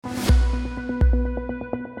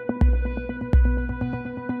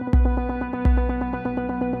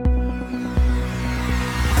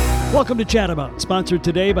Welcome to Chat About, sponsored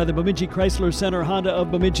today by the Bemidji Chrysler Center Honda of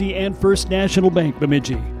Bemidji and First National Bank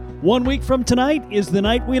Bemidji. 1 week from tonight is the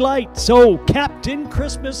night we light, so Captain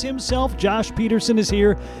Christmas himself, Josh Peterson, is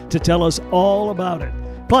here to tell us all about it.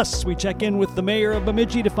 Plus, we check in with the mayor of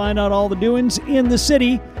Bemidji to find out all the doings in the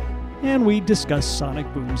city, and we discuss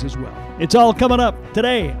sonic booms as well. It's all coming up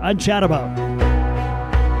today on Chat About.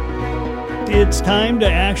 It's time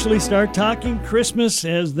to actually start talking Christmas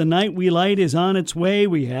as the night we light is on its way.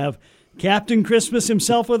 We have Captain Christmas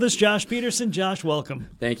himself with us, Josh Peterson. Josh, welcome.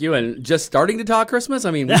 Thank you. And just starting to talk Christmas?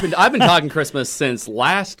 I mean, I've been talking Christmas since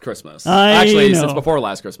last Christmas. Since before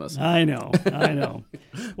last Christmas. I know.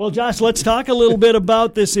 Well, Josh, let's talk a little bit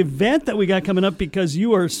about this event that we got coming up because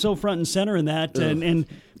you are so front and center in that. And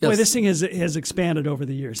boy, yes. This thing has expanded over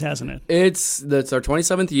the years, hasn't it? It's our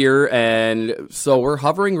 27th year, and so we're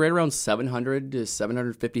hovering right around 700 to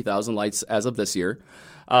 750,000 lights as of this year.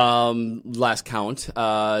 Last count.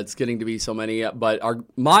 It's getting to be so many. But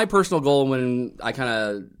my personal goal when I kind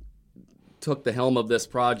of took the helm of this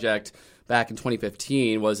project back in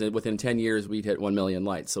 2015 was within 10 years we'd hit 1 million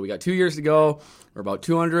lights. So we got 2 years to go. We're about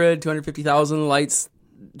 250,000 lights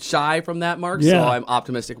shy from that mark. Yeah. So I'm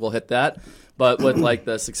optimistic we'll hit that. But with like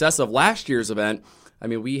the success of last year's event, I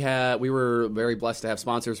mean, we were very blessed to have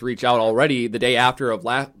sponsors reach out already the day after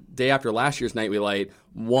last year's Night We Light,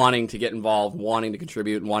 wanting to get involved, wanting to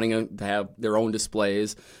contribute, wanting to have their own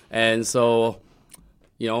displays. And so,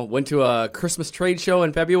 went to a Christmas trade show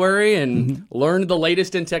in February and learned the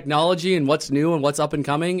latest in technology and what's new and what's up and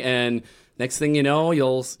coming. And next thing you know,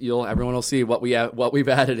 everyone will see what we've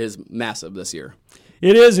added is massive this year.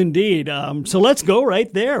 It is indeed. So let's go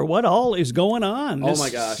right there. What all is going on? Oh my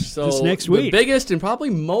gosh! So this next week, the biggest and probably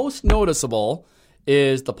most noticeable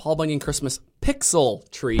is the Paul Bunyan Christmas Pixel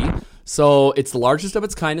tree. So it's the largest of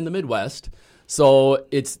its kind in the Midwest. So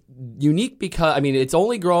it's unique because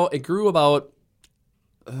it grew about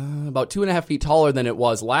 2.5 feet taller than it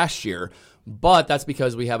was last year. But that's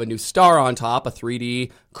because we have a new star on top, a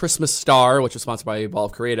 3D Christmas star, which was sponsored by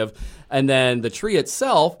Evolve Creative. And then the tree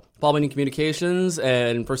itself, Paul Bunyan Communications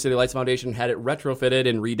and First City Lights Foundation had it retrofitted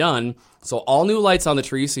and redone. So all new lights on the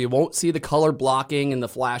tree, so you won't see the color blocking and the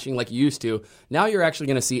flashing like you used to. Now you're actually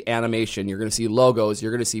going to see animation. You're going to see logos.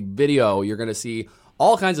 You're going to see video. You're going to see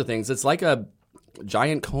all kinds of things. It's like a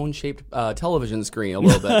giant cone-shaped television screen a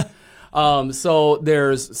little bit. So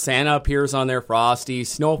there's Santa appears on there, Frosty,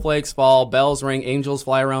 snowflakes fall, bells ring, angels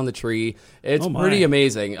fly around the tree. It's pretty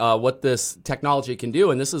amazing what this technology can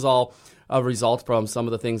do, and this is all a result from some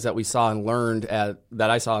of the things that I saw and learned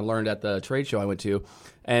at the trade show I went to,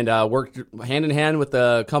 and worked hand in hand with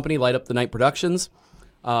the company Light Up the Night Productions,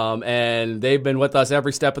 and they've been with us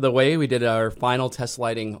every step of the way. We did our final test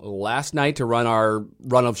lighting last night to run our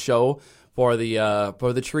run of show for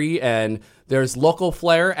the tree, and there's local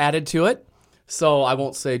flair added to it. So I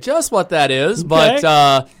won't say just what that is,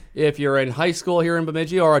 but if you're in high school here in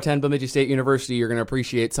Bemidji or attend Bemidji State University, you're going to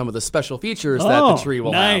appreciate some of the special features that the tree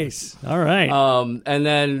will have. Nice. All right. And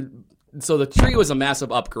then, so the tree was a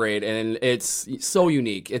massive upgrade, and it's so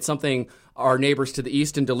unique. It's something our neighbors to the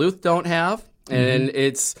east in Duluth don't have, and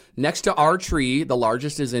it's next to our tree. The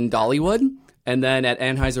largest is in Dollywood, and then at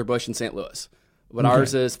Anheuser-Busch in St. Louis. But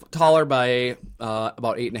ours is taller by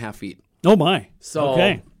about 8.5 feet. Oh, my. So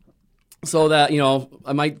that,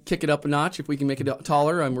 I might kick it up a notch if we can make it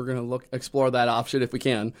taller, and we're going to explore that option if we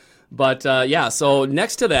can. But, so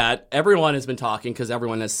next to that, everyone has been talking, because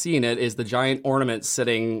everyone has seen it, is the giant ornament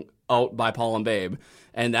sitting out by Paul and Babe.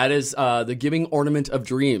 And that is the Giving Ornament of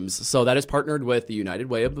Dreams. So that is partnered with the United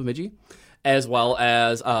Way of Bemidji, as well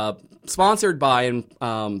as sponsored by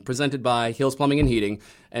and presented by Hills Plumbing and Heating.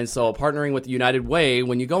 And so partnering with the United Way,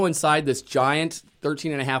 when you go inside this giant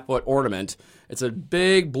 13.5-foot ornament, it's a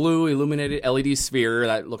big blue illuminated LED sphere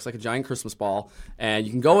that looks like a giant Christmas ball. And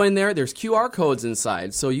you can go in there. There's QR codes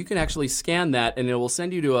inside. So you can actually scan that, and it will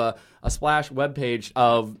send you to a splash webpage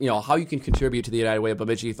of how you can contribute to the United Way of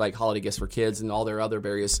Bemidji, like holiday gifts for kids and all their other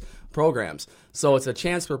various programs. So it's a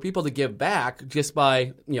chance for people to give back just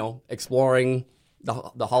by exploring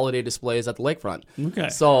the holiday displays at the lakefront. Okay.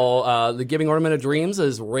 So the Giving Ornament of Dreams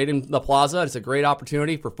is right in the plaza. It's a great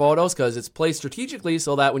opportunity for photos because it's placed strategically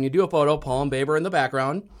so that when you do a photo, Paul and Babe are in the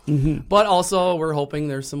background. But also we're hoping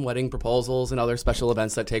there's some wedding proposals and other special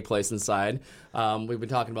events that take place inside. We've been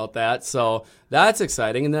talking about that. So that's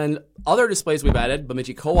exciting. And then other displays we've added,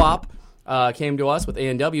 Bemidji Co-op came to us with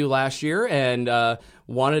A&W last year and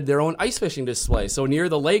wanted their own ice fishing display. So near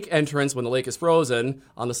the lake entrance, when the lake is frozen,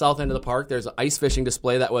 on the south end of the park, there's an ice fishing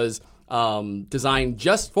display that was designed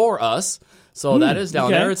just for us. So that is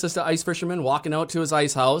down there. It's just an ice fisherman walking out to his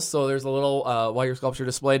ice house. So there's a little wire sculpture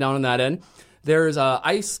display down on that end. there's a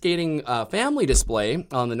ice skating family display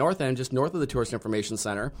on the north end, just north of the Tourist Information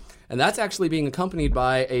Center. And that's actually being accompanied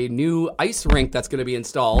by a new ice rink that's going to be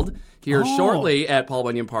installed here shortly at Paul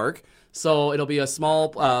Bunyan Park. So it'll be a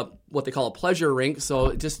small, what they call a pleasure rink. So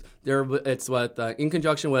it's in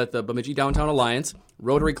conjunction with the Bemidji Downtown Alliance,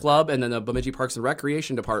 Rotary Club, and then the Bemidji Parks and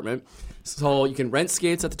Recreation Department. So you can rent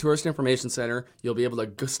skates at the Tourist Information Center. You'll be able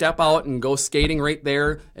to step out and go skating right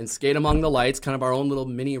there and skate among the lights, kind of our own little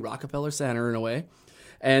mini Rockefeller Center in a way.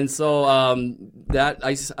 And so that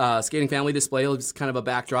ice skating family display is kind of a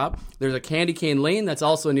backdrop. There's a candy cane lane that's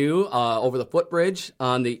also new over the footbridge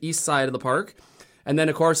on the east side of the park. And then,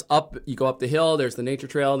 of course, you go up the hill, there's the nature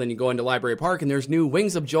trail, and then you go into Library Park, and there's new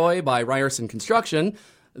Wings of Joy by Ryerson Construction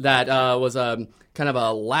that was a kind of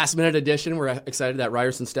a last-minute addition. We're excited that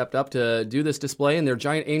Ryerson stepped up to do this display, and they're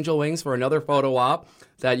giant angel wings for another photo op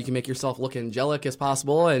that you can make yourself look angelic as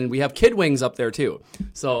possible. And we have kid wings up there, too.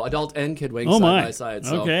 So adult and kid wings side by side.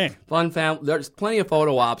 So okay. Fun family. There's plenty of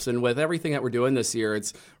photo ops, and with everything that we're doing this year,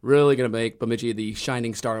 it's really going to make Bemidji the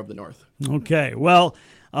shining star of the North. Okay. Well,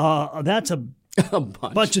 that's a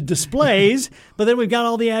bunch of displays, but then we've got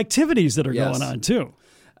all the activities that are going on, too.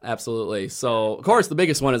 Absolutely. So, of course, the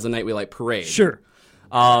biggest one is the Night We Light Parade. Sure.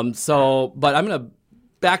 But I'm going to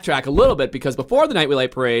backtrack a little bit because before the Night We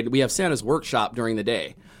Light Parade, we have Santa's Workshop during the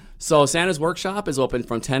day. So Santa's Workshop is open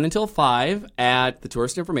from 10 until 5 at the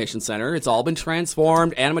Tourist Information Center. It's all been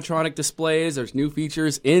transformed, animatronic displays. There's new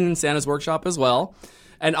features in Santa's Workshop as well.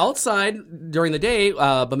 And outside during the day,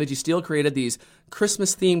 Bemidji Steel created these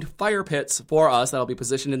Christmas-themed fire pits for us that'll be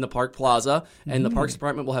positioned in the Park Plaza. And the Parks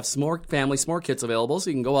Department will have family s'more kits available,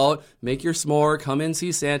 so you can go out, make your s'more, come in,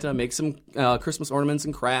 see Santa, make some Christmas ornaments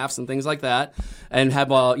and crafts and things like that, and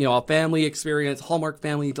have a family experience, Hallmark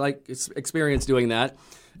family-like experience doing that.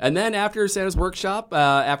 And then after Santa's Workshop,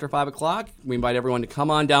 after 5 o'clock, we invite everyone to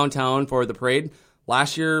come on downtown for the parade.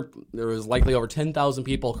 Last year, there was likely over 10,000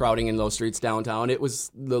 people crowding in those streets downtown. It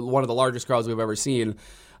was one of the largest crowds we've ever seen.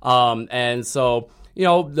 And so,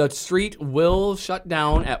 the street will shut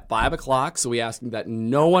down at 5 o'clock. So we ask that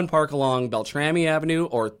no one park along Beltrami Avenue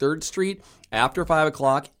or 3rd Street after 5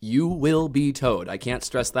 o'clock. You will be towed. I can't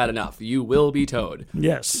stress that enough. You will be towed.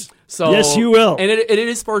 Yes. So, yes, you will. And it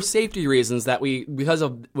is for safety reasons that because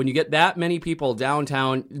of when you get that many people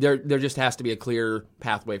downtown, there just has to be a clear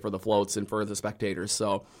pathway for the floats and for the spectators.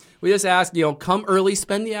 So we just ask, come early,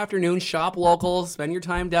 spend the afternoon, shop local, spend your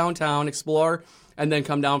time downtown, explore, and then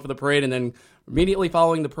come down for the parade. And then immediately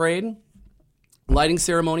following the parade, lighting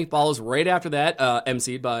ceremony follows right after that,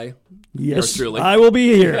 emceed by yours truly. I will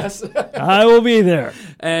be here. Yes. I will be there.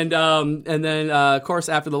 And then, of course,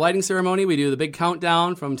 after the lighting ceremony, we do the big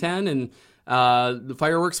countdown from 10, and the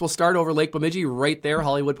fireworks will start over Lake Bemidji right there.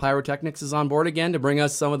 Hollywood Pyrotechnics is on board again to bring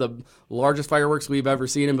us some of the largest fireworks we've ever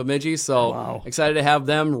seen in Bemidji. So excited to have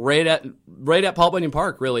them right at Paul Bunyan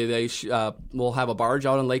Park, really. They will have a barge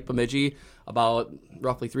out on Lake Bemidji about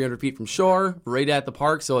roughly 300 feet from shore, right at the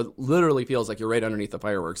park, so it literally feels like you're right underneath the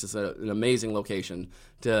fireworks. It's an amazing location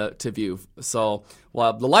to view. So we'll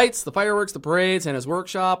have the lights, the fireworks, the parades, and his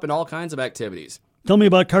workshop, and all kinds of activities. Tell me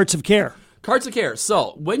about Carts of Care. Carts of Care.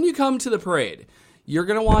 So when you come to the parade, you're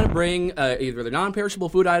going to want to bring either the non-perishable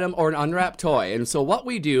food item or an unwrapped toy. And so what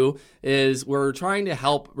we do is we're trying to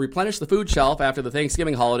help replenish the food shelf after the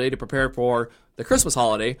Thanksgiving holiday to prepare for the Christmas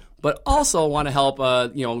holiday, but also want to help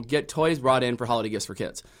get toys brought in for holiday gifts for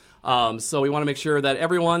kids. So we want to make sure that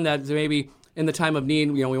everyone that's maybe in the time of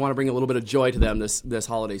need, we want to bring a little bit of joy to them this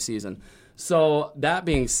holiday season. So that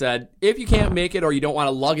being said, if you can't make it or you don't want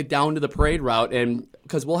to lug it down to the parade route, and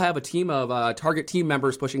because we'll have a team of Target team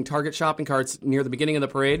members pushing Target shopping carts near the beginning of the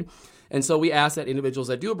parade, and so we ask that individuals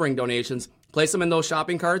that do bring donations place them in those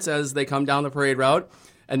shopping carts as they come down the parade route,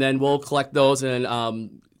 and then we'll collect those.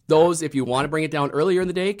 And those, if you want to bring it down earlier in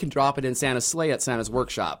the day, can drop it in Santa's sleigh at Santa's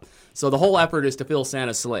Workshop. So the whole effort is to fill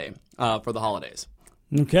Santa's sleigh for the holidays.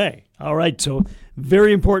 Okay. All right. So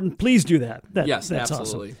very important. Please do that. Yes, that's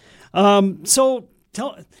absolutely. Awesome. So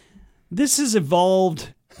this has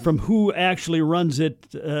evolved from who actually runs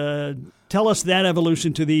it. Tell us that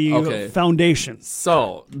evolution to the foundation.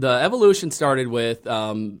 So the evolution started with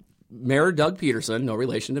Mayor Doug Peterson, no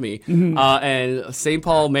relation to me, and St.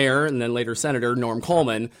 Paul Mayor and then later Senator Norm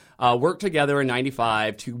Coleman worked together in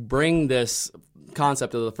 '95 to bring this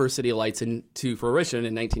concept of the First City Lights into fruition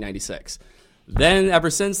in 1996. Then, ever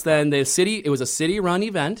since then, it was a city-run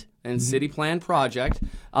event and city-planned project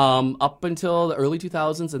up until the early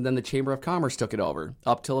 2000s, and then the Chamber of Commerce took it over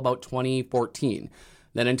up till about 2014.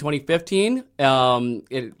 Then in 2015,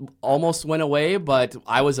 it almost went away, but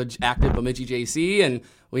I was an active Bemidji JC, and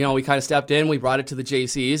we kind of stepped in. We brought it to the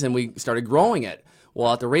JCs, and we started growing it.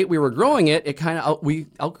 Well, at the rate we were growing it, we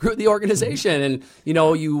outgrew the organization. And,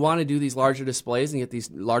 you want to do these larger displays and get these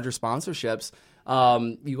larger sponsorships.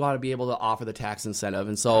 You got to be able to offer the tax incentive.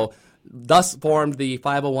 And so thus formed the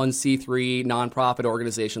 501c3 nonprofit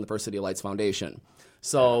organization, the First City of Lights Foundation.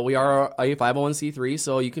 So we are a 501c3,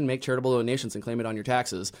 so you can make charitable donations and claim it on your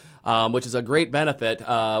taxes, which is a great benefit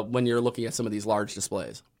when you're looking at some of these large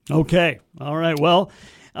displays. Okay. All right. Well,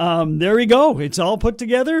 there we go. It's all put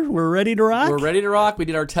together. We're ready to rock? We're ready to rock. We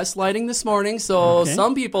did our test lighting this morning. So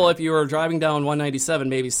Some people, if you were driving down 197,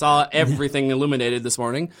 maybe saw everything illuminated this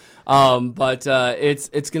morning. But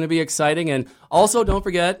it's going to be exciting. And also, don't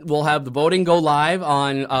forget, we'll have the voting go live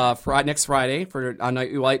on next Friday on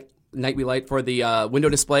Night We Light for the window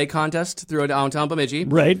display contest through downtown Bemidji.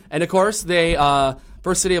 Right. And, of course, they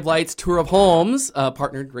First City of Lights Tour of Homes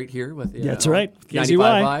partnered right here with That's right.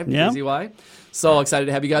 95.5 Yeah. KZY. So excited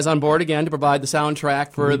to have you guys on board again to provide the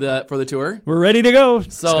soundtrack for the tour. We're ready to go.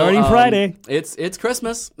 Starting Friday. It's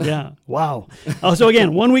Christmas. Yeah. Wow. So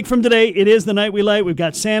again, 1 week from today, it is the Night We Light. We've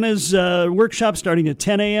got Santa's workshop starting at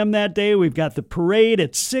 10 a.m. that day. We've got the parade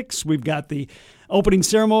at 6. We've got the opening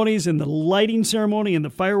ceremonies and the lighting ceremony and the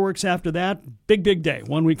fireworks after that. Big day,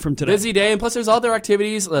 1 week from today. Busy day, and plus there's other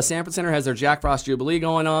activities. The Sanford Center has their Jack Frost Jubilee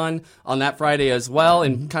going on that Friday as well,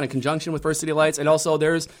 in kind of conjunction with First City Lights. And also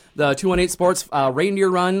there's the 218 Sports Reindeer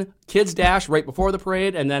Run Kids Dash right before the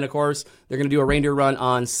parade. And then, of course, they're going to do a reindeer run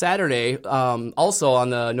on Saturday, also on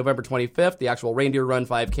the November 25th, the actual Reindeer Run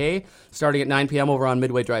 5K, starting at 9 p.m. over on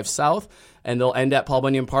Midway Drive South. And they'll end at Paul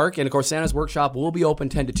Bunyan Park. And, of course, Santa's Workshop will be open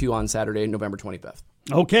 10 to 2 on Saturday, November 25th.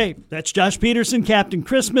 Okay, that's Josh Peterson, Captain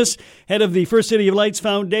Christmas, head of the First City of Lights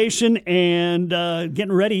Foundation, and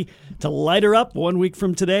getting ready to light her up 1 week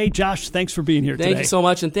from today. Josh, thanks for being here today. Thank you so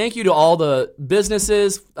much, and thank you to all the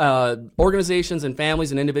businesses, organizations, and families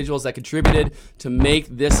and individuals that contributed to make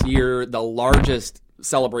this year the largest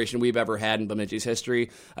celebration we've ever had in Bemidji's history.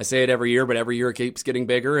 I say it every year, but every year it keeps getting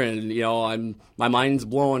bigger, and my mind's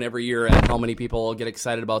blown every year at how many people get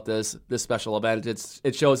excited about this special event.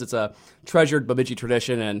 It shows it's a treasured Bemidji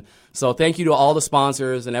tradition, and so thank you to all the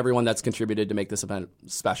sponsors and everyone that's contributed to make this event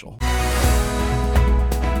special.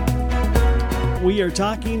 We are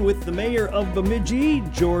talking with the mayor of Bemidji,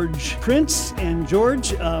 Jorge Prince, and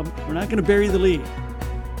George, we're not going to bury the lead.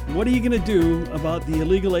 What are you going to do about the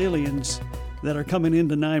illegal aliens that are coming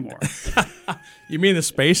into Nymore? You mean the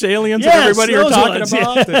space aliens yes, that everybody are talking ones,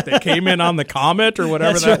 about? Yeah. That they came in on the comet or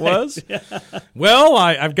whatever That's that right. was? Yeah. Well,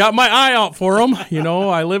 I've got my eye out for them.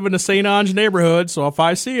 I live in the St. Ange neighborhood, so if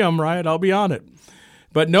I see them, right, I'll be on it.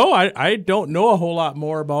 But no, I don't know a whole lot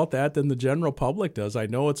more about that than the general public does. I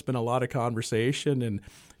know it's been a lot of conversation, and,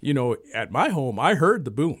 at my home, I heard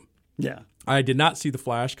the boom. Yeah. I did not see the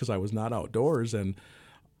flash because I was not outdoors, and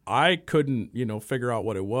I couldn't, figure out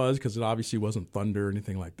what it was because it obviously wasn't thunder or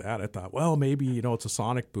anything like that. I thought, well, maybe, it's a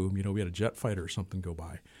sonic boom. We had a jet fighter or something go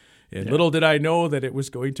by. And little did I know that it was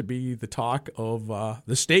going to be the talk of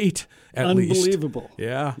the state, at least. Unbelievable.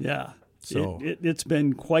 Yeah. Yeah. So it's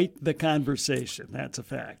been quite the conversation. That's a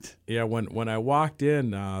fact. Yeah, when I walked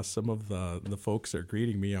in, some of the folks that are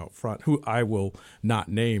greeting me out front, who I will not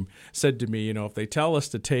name, said to me, if they tell us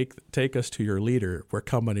to take us to your leader, we're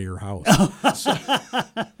coming to your house.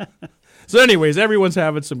 So anyways, everyone's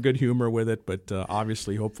having some good humor with it, but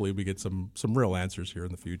obviously, hopefully, we get some real answers here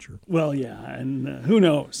in the future. Well, yeah, and who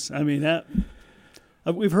knows? I mean,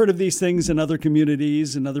 we've heard of these things in other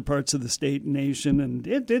communities and other parts of the state and nation, and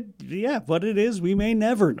what it is, we may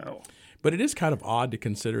never know. But it is kind of odd to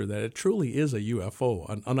consider that it truly is a UFO,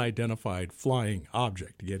 an unidentified flying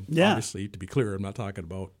object. Again, obviously, to be clear, I'm not talking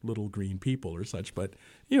about little green people or such, but,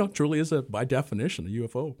 truly is, by definition, a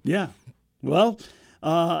UFO. Yeah. Well,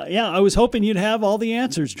 I was hoping you'd have all the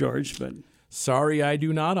answers, George, but... Sorry, I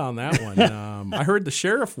do not on that one. I heard the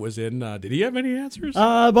sheriff was in. Did he have any answers?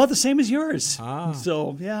 About the same as yours.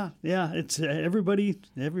 So, yeah, it's everybody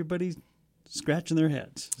scratching their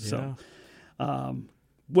heads. Yeah.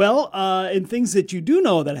 So, and things that you do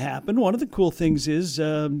know that happen, one of the cool things is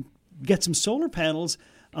get some solar panels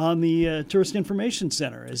on the Tourist Information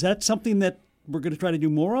Center. Is that something that we're going to try to do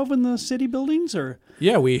more of in the city buildings, or?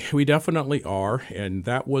 Yeah, we definitely are, and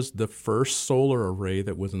that was the first solar array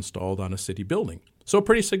that was installed on a city building. So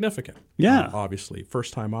pretty significant. Yeah. Obviously,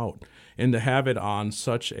 first time out. And to have it on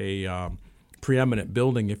such a preeminent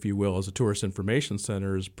building, if you will, as a tourist information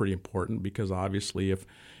center is pretty important because obviously if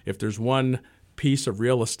there's one piece of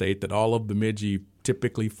real estate that all of Bemidji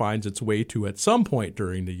typically finds its way to at some point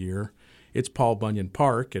during the year, it's Paul Bunyan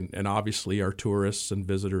Park, and obviously our tourists and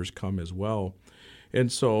visitors come as well. And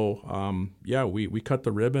so, we cut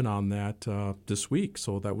the ribbon on that this week,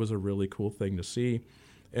 so that was a really cool thing to see.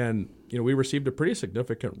 And, we received a pretty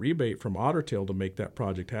significant rebate from Otter Tail to make that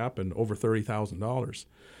project happen, over $30,000.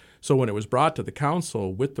 So when it was brought to the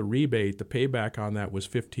council with the rebate, the payback on that was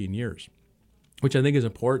 15 years, which I think is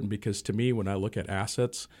important because to me, when I look at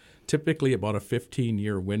assets, typically about a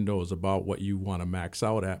 15-year window is about what you want to max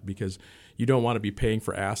out at because you don't want to be paying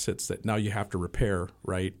for assets that now you have to repair,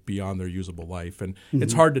 right, beyond their usable life. And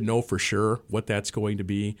it's hard to know for sure what that's going to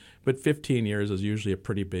be, but 15 years is usually a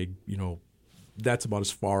pretty big, that's about as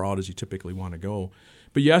far out as you typically want to go.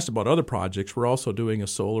 But you asked about other projects. We're also doing a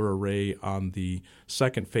solar array on the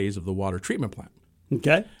second phase of the water treatment plant.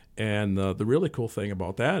 Okay. And the really cool thing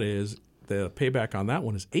about that is the payback on that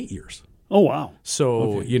one is 8 years. Oh, wow.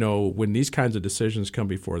 So, when these kinds of decisions come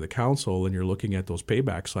before the council and you're looking at those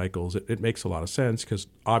payback cycles, it makes a lot of sense because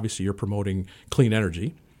obviously you're promoting clean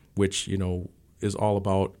energy, which, is all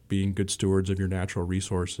about being good stewards of your natural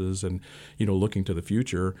resources and, looking to the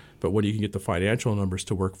future. But when you can get the financial numbers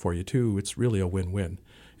to work for you too, it's really a win-win.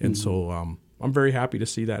 And so I'm very happy to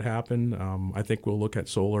see that happen. I think we'll look at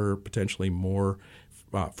solar potentially more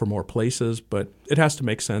for more places, but it has to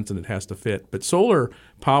make sense and it has to fit. But solar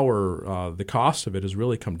power, the cost of it has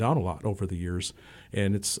really come down a lot over the years.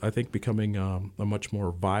 And it's, I think, becoming a much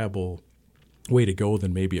more viable way to go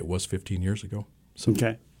than maybe it was 15 years ago. So,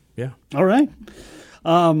 okay. Yeah. All right.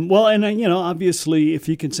 Well, and obviously, if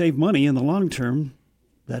you can save money in the long term,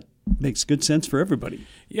 that makes good sense for everybody.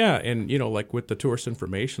 Yeah, and like with the Tourist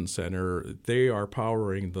Information Center, they are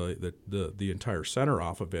powering the entire center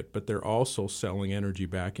off of it, but they're also selling energy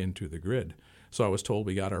back into the grid. So I was told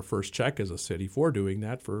we got our first check as a city for doing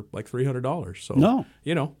that for like $300. So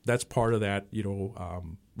that's part of that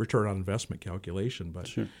return on investment calculation. But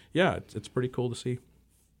sure. Yeah, it's pretty cool to see.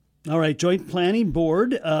 All right, Joint Planning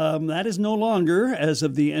Board, that is no longer as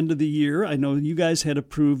of the end of the year. I know you guys had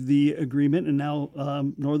approved the agreement, and now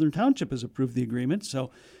Northern Township has approved the agreement.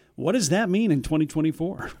 So what does that mean in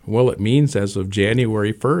 2024? Well, it means as of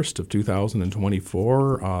January 1st of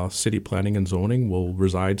 2024, city planning and zoning will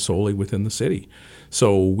reside solely within the city.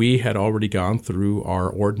 So we had already gone through our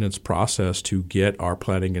ordinance process to get our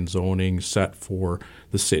planning and zoning set for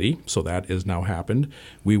the city. So that has now happened.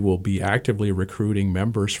 We will be actively recruiting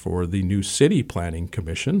members for the new City Planning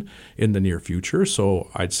Commission in the near future. So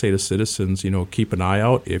I'd say to citizens, keep an eye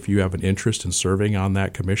out. If you have an interest in serving on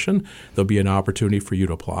that commission, there'll be an opportunity for you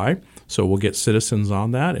to apply. So we'll get citizens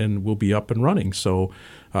on that and we'll be up and running. So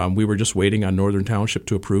we were just waiting on Northern Township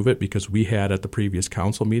to approve it because we had at the previous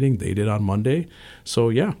council meeting. They did on Monday. So,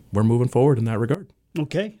 yeah, we're moving forward in that regard.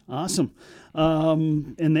 Okay, awesome. So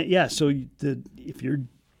if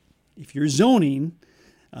you're zoning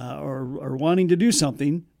or wanting to do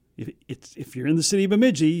something, if you're in the city of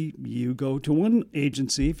Bemidji, you go to one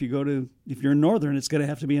agency. If you're in Northern, it's going to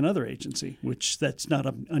have to be another agency, which that's not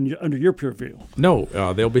under your purview. No,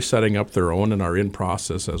 they'll be setting up their own and are in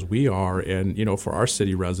process as we are. And, for our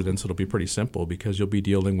city residents, it'll be pretty simple because you'll be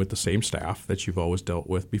dealing with the same staff that you've always dealt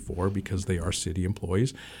with before because they are city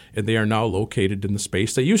employees. And they are now located in the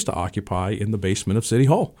space they used to occupy in the basement of City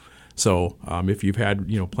Hall. So if you've had,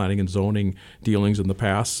 planning and zoning dealings in the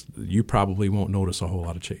past, you probably won't notice a whole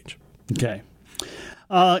lot of change. Okay.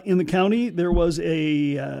 In the county, there was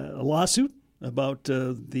a lawsuit about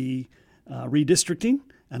the redistricting,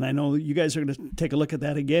 and I know you guys are going to take a look at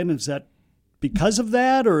that again. Is that because of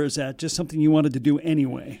that, or is that just something you wanted to do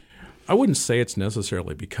anyway? I wouldn't say it's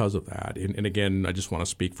necessarily because of that. And again, I just want to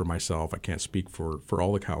speak for myself. I can't speak for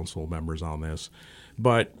all the council members on this.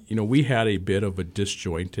 But, we had a bit of a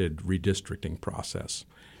disjointed redistricting process.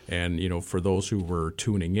 And, for those who were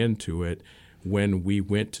tuning into it, when we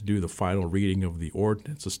went to do the final reading of the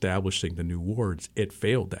ordinance establishing the new wards, it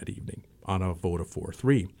failed that evening on a vote of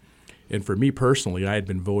 4-3. And for me personally, I had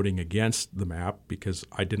been voting against the map because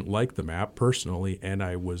I didn't like the map personally, and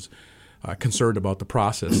I was concerned about the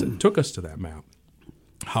process that took us to that map.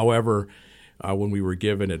 However, when we were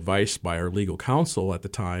given advice by our legal counsel at the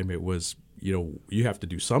time, it was, you have to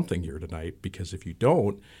do something here tonight because if you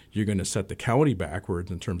don't, you're going to set the county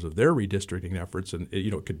backwards in terms of their redistricting efforts, and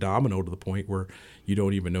it could domino to the point where you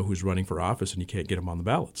don't even know who's running for office and you can't get them on the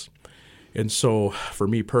ballots. And so for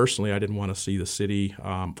me personally, I didn't want to see the city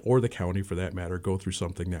or the county, for that matter, go through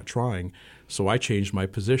something that trying. So I changed my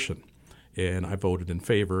position, and I voted in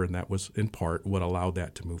favor, and that was in part what allowed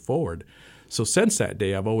that to move forward. So since that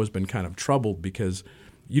day, I've always been kind of troubled because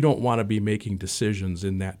you don't want to be making decisions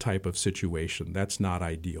in that type of situation. That's not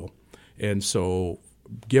ideal. And so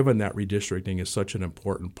given that redistricting is such an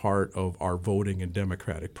important part of our voting and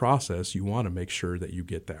democratic process, you want to make sure that you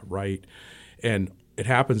get that right. And it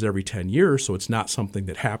happens every 10 years, so it's not something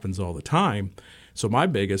that happens all the time. So my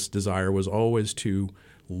biggest desire was always to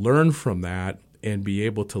learn from that and be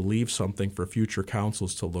able to leave something for future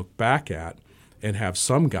councils to look back at and have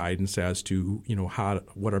some guidance as to,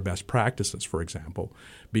 what are best practices, for example,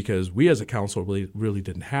 because we as a council really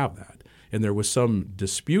didn't have that. And there was some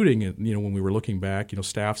disputing, when we were looking back,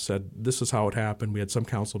 staff said, this is how it happened. We had some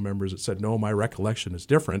council members that said, no, my recollection is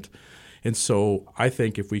different. And so I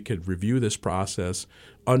think if we could review this process,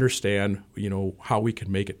 understand, how we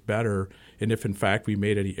can make it better, and if in fact we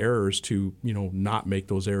made any errors to, not make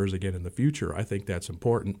those errors again in the future, I think that's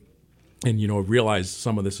important. And, realize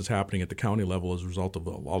some of this is happening at the county level as a result of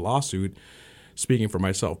a lawsuit. Speaking for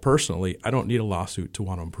myself personally, I don't need a lawsuit to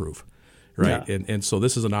want to improve. Right. Yeah. And so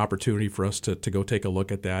this is an opportunity for us to go take a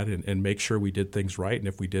look at that and make sure we did things right. And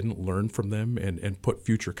if we didn't, learn from them and put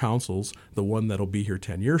future councils, the one that'll be here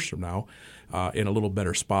 10 years from now, in a little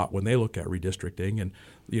better spot when they look at redistricting. And,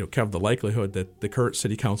 Kev, the likelihood that the current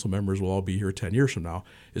city council members will all be here 10 years from now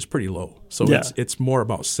is pretty low. So it's more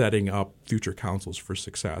about setting up future councils for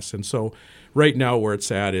success. And so right now where it's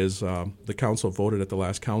at is the council voted at the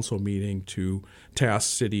last council meeting to task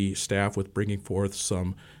city staff with bringing forth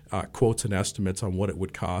some quotes and estimates on what it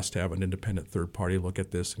would cost to have an independent third party look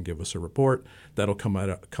at this and give us a report. That'll come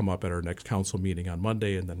up at our next council meeting on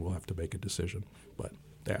Monday, and then we'll have to make a decision. But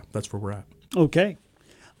yeah, that's where we're at. Okay.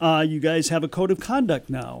 You guys have a code of conduct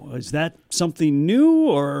now. Is that something new,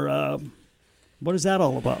 or what is that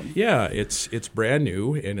all about? Yeah, it's brand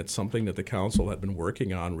new, and it's something that the council had been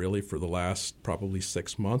working on really for the last probably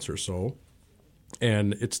 6 months or so.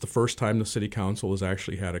 And it's the first time the city council has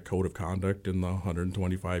actually had a code of conduct in the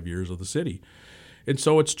 125 years of the city. And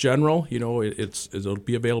so it's general, it'll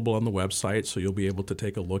be available on the website, so you'll be able to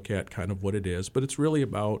take a look at kind of what it is. But it's really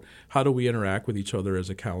about how do we interact with each other as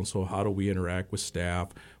a council? How do we interact with staff?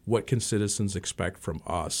 What can citizens expect from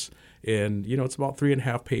us? And, it's about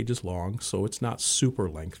 3.5 pages long, so it's not super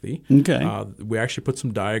lengthy. Okay. We actually put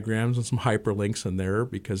some diagrams and some hyperlinks in there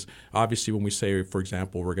because obviously when we say, for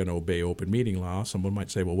example, we're going to obey open meeting law, someone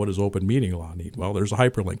might say, well, what does open meeting law need? Well, there's a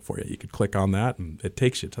hyperlink for you. You could click on that and it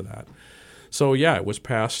takes you to that. So, it was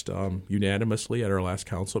passed unanimously at our last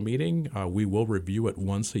council meeting. We will review it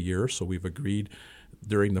once a year, so we've agreed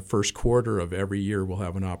during the first quarter of every year we'll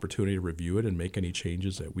have an opportunity to review it and make any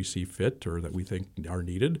changes that we see fit or that we think are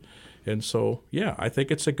needed. And so, I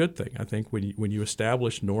think it's a good thing. I think when you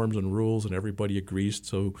establish norms and rules and everybody agrees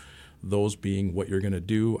to those being what you're going to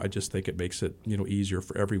do, I just think it makes it easier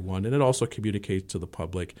for everyone. And it also communicates to the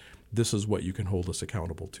public, this is what you can hold us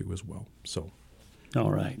accountable to as well. So,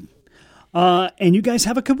 all right. And you guys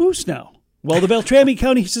have a caboose now. Well, the Beltrami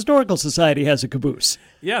County Historical Society has a caboose.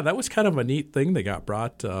 Yeah, that was kind of a neat thing that got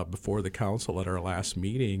brought before the council at our last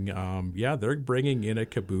meeting. They're bringing in a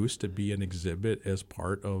caboose to be an exhibit as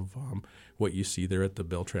part of what you see there at the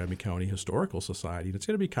Beltrami County Historical Society. And it's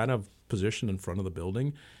going to be kind of positioned in front of the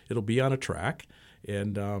building. It'll be on a track.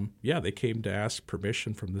 And, they came to ask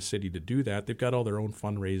permission from the city to do that. They've got all their own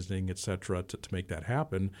fundraising, et cetera, to make that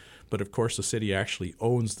happen. But, of course, the city actually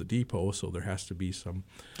owns the depot, so there has to be some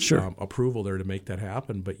approval there to make that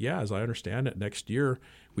happen. But, as I understand it, next year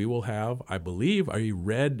we will have, I believe, a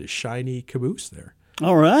red, shiny caboose there.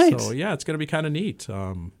 All right. So, it's going to be kind of neat.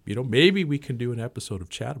 Maybe we can do an episode of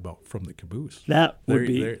Chat About from the caboose. That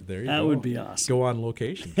would be awesome. Go on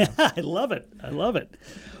location. I love it.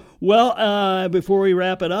 Well, before we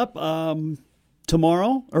wrap it up,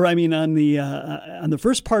 tomorrow, on the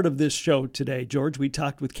first part of this show today, George, we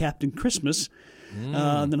talked with Captain Christmas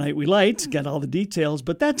the night we light, got all the details,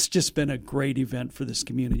 but that's just been a great event for this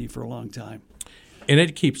community for a long time. And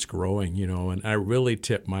it keeps growing, and I really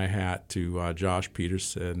tip my hat to Josh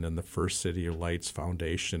Peterson and the First City of Lights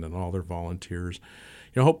Foundation and all their volunteers.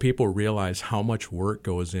 I hope people realize how much work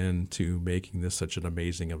goes into making this such an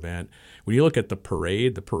amazing event. When you look at the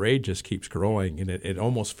parade just keeps growing, and it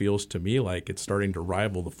almost feels to me like it's starting to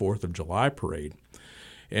rival the 4th of July parade.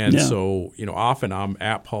 And so, often I'm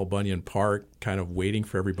at Paul Bunyan Park kind of waiting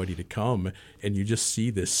for everybody to come, and you just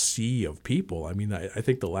see this sea of people. I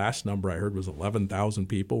think the last number I heard was 11,000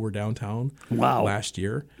 people were downtown last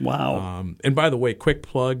year. Wow. And by the way, quick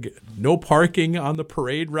plug, no parking on the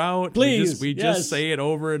parade route. Please. We just say it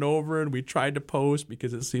over and over, and we tried to post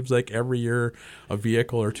because it seems like every year a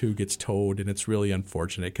vehicle or two gets towed, and it's really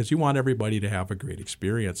unfortunate because you want everybody to have a great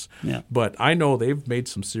experience. Yeah. But I know they've made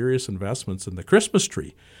some serious investments in the Christmas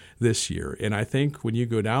tree this year. And I think when you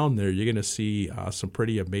go down there, you're going to see some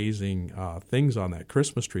pretty amazing things on that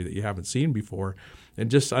Christmas tree that you haven't seen before.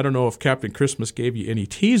 And I don't know if Captain Christmas gave you any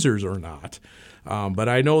teasers or not, but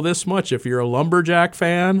I know this much. If you're a Lumberjack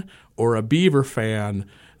fan or a Beaver fan,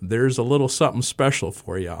 there's a little something special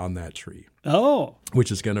for you on that tree. Oh.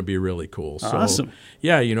 Which is going to be really cool. Awesome. So,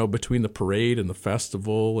 yeah, between the parade and the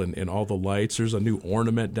festival and all the lights, there's a new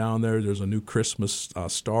ornament down there. There's a new Christmas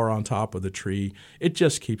star on top of the tree. It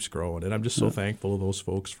just keeps growing, and I'm just so thankful to those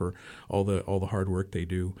folks for all the hard work they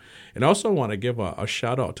do. And I also want to give a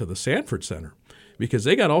shout-out to the Sanford Center, because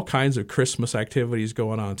they got all kinds of Christmas activities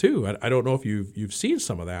going on, too. I don't know if you've seen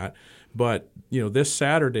some of that, but, this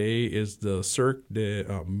Saturday is the Cirque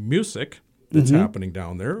de Musique that's happening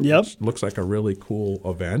down there. Yep. Which looks like a really cool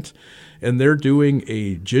event. And they're doing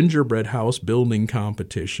a gingerbread house building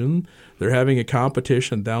competition. They're having a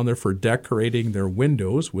competition down there for decorating their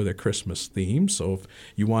windows with a Christmas theme. So if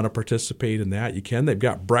you want to participate in that, you can. They've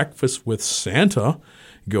got Breakfast with Santa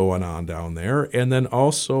going on down there. And then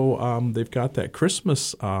also they've got that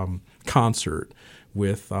Christmas concert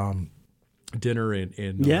with dinner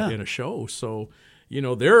and a show. So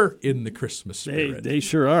they're in the Christmas spirit. They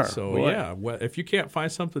sure are. So, Boy. yeah, if you can't find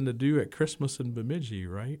something to do at Christmas in Bemidji,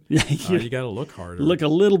 right, you got to look harder. Look a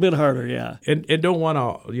little bit harder, yeah. And don't want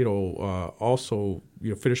to, also,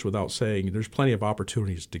 finish without saying there's plenty of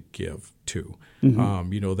opportunities to give, too.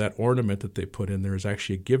 That ornament that they put in there is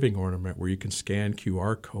actually a giving ornament where you can scan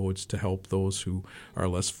QR codes to help those who are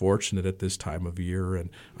less fortunate at this time of year. And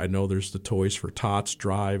I know there's the Toys for Tots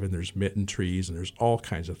drive, and there's mitten trees, and there's all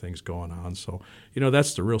kinds of things going on. So,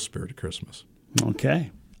 that's the real spirit of Christmas.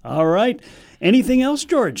 Okay. All right. Anything else,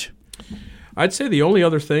 George? I'd say the only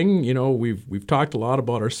other thing, we've talked a lot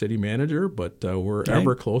about our city manager, but we're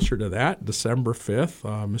ever closer to that. December 5th,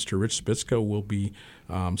 Mr. Rich Spitzka will be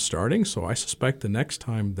starting. So I suspect the next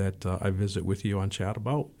time that I visit with you on Chat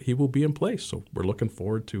About, he will be in place. So we're looking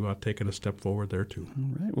forward to taking a step forward there, too.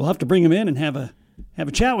 All right. We'll have to bring him in and have a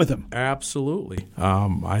chat with him. Absolutely.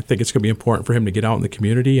 I think it's going to be important for him to get out in the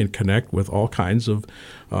community and connect with all kinds of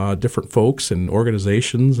different folks and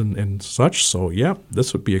organizations and such. So, yeah,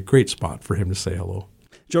 this would be a great spot for him to say hello.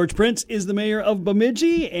 George Prince is the mayor of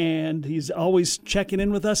Bemidji, and he's always checking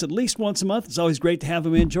in with us at least once a month. It's always great to have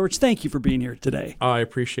him in. George, thank you for being here today. I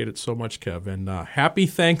appreciate it so much, Kev, and happy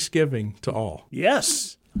Thanksgiving to all.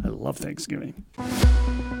 Yes, I love Thanksgiving.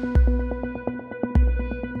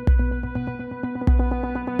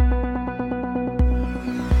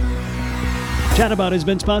 Chat About has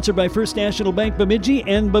been sponsored by First National Bank Bemidji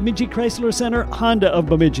and Bemidji Chrysler Center Honda of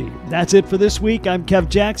Bemidji. That's it for this week. I'm Kev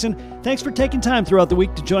Jackson. Thanks for taking time throughout the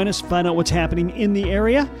week to join us, find out what's happening in the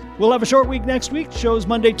area. We'll have a short week next week. Shows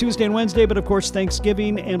Monday, Tuesday, and Wednesday, but of course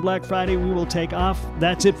Thanksgiving and Black Friday we will take off.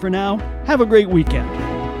 That's it for now. Have a great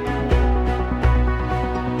weekend.